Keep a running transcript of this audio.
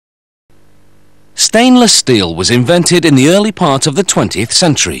Stainless steel was invented in the early part of the 20th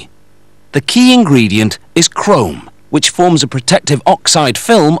century. The key ingredient is chrome, which forms a protective oxide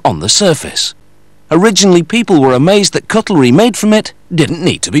film on the surface. Originally, people were amazed that cutlery made from it didn't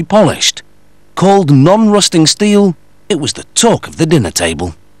need to be polished. Called non-rusting steel, it was the talk of the dinner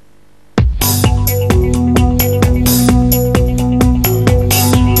table.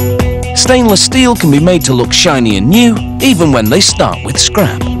 Stainless steel can be made to look shiny and new, even when they start with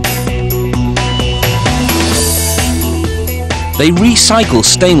scrap. They recycle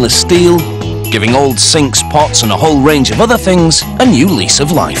stainless steel, giving old sinks, pots and a whole range of other things a new lease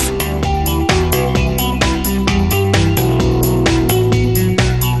of life.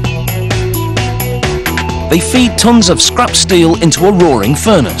 They feed tons of scrap steel into a roaring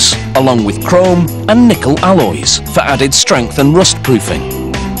furnace, along with chrome and nickel alloys for added strength and rust proofing.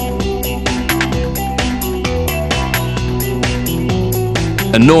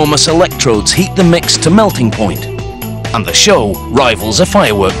 Enormous electrodes heat the mix to melting point, and the show rivals a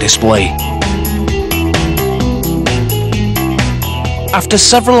firework display. After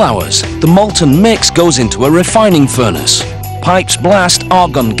several hours, the molten mix goes into a refining furnace. Pipes blast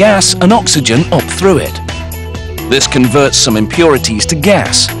argon gas and oxygen up through it. This converts some impurities to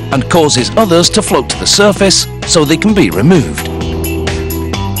gas and causes others to float to the surface so they can be removed.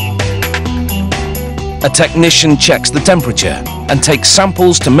 A technician checks the temperature and takes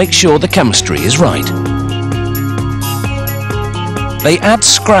samples to make sure the chemistry is right. They add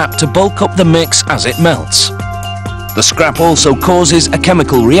scrap to bulk up the mix as it melts. The scrap also causes a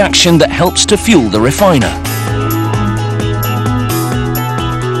chemical reaction that helps to fuel the refiner.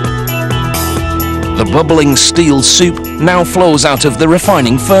 The bubbling steel soup now flows out of the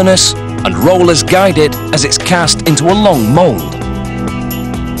refining furnace, and rollers guide it as it's cast into a long mold.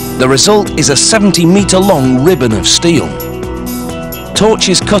 The result is a 70-meter-long ribbon of steel.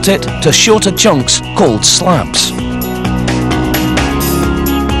 Torches cut it to shorter chunks called slabs.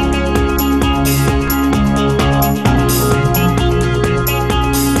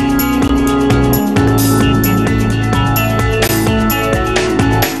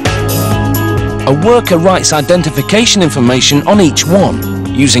 A worker writes identification information on each one,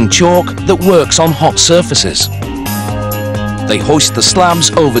 using chalk that works on hot surfaces. They hoist the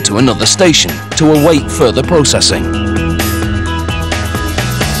slabs over to another station to await further processing.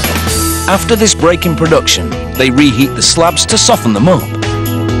 After this break in production, they reheat the slabs to soften them up.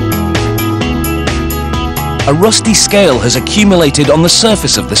 A rusty scale has accumulated on the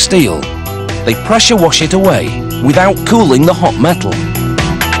surface of the steel. They pressure wash it away without cooling the hot metal.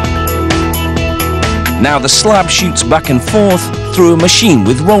 Now the slab shoots back and forth through a machine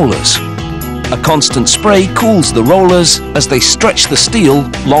with rollers. A constant spray cools the rollers as they stretch the steel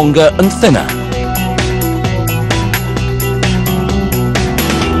longer and thinner.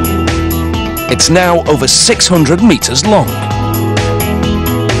 It's now over 600 meters long.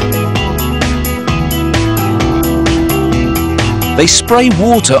 They spray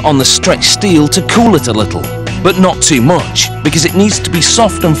water on the stretched steel to cool it a little, but not too much, because it needs to be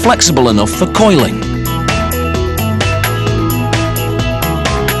soft and flexible enough for coiling.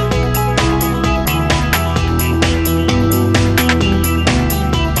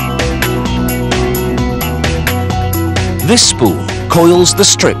 This spool coils the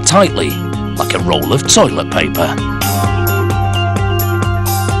strip tightly, like a roll of toilet paper.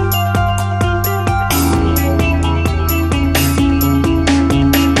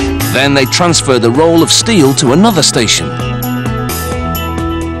 Then they transfer the roll of steel to another station.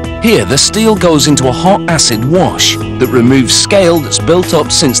 Here the steel goes into a hot acid wash that removes scale that's built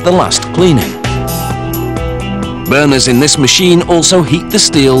up since the last cleaning. Burners in this machine also heat the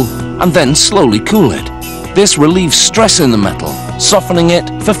steel and then slowly cool it. This relieves stress in the metal, softening it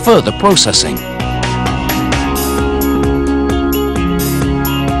for further processing.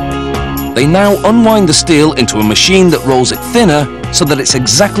 They now unwind the steel into a machine that rolls it thinner so that it's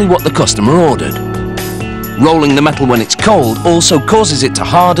exactly what the customer ordered. Rolling the metal when it's cold also causes it to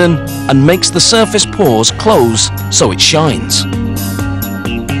harden and makes the surface pores close so it shines.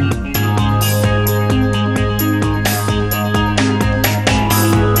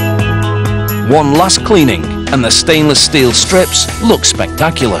 One last cleaning and the stainless steel strips look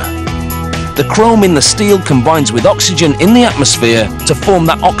spectacular. The chrome in the steel combines with oxygen in the atmosphere to form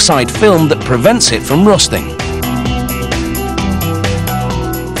that oxide film that prevents it from rusting.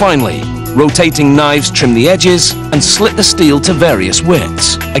 Finally, rotating knives trim the edges and slit the steel to various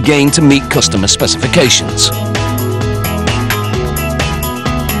widths, again to meet customer specifications.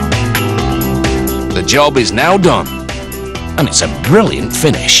 The job is now done, and it's a brilliant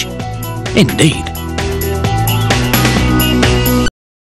finish. Indeed.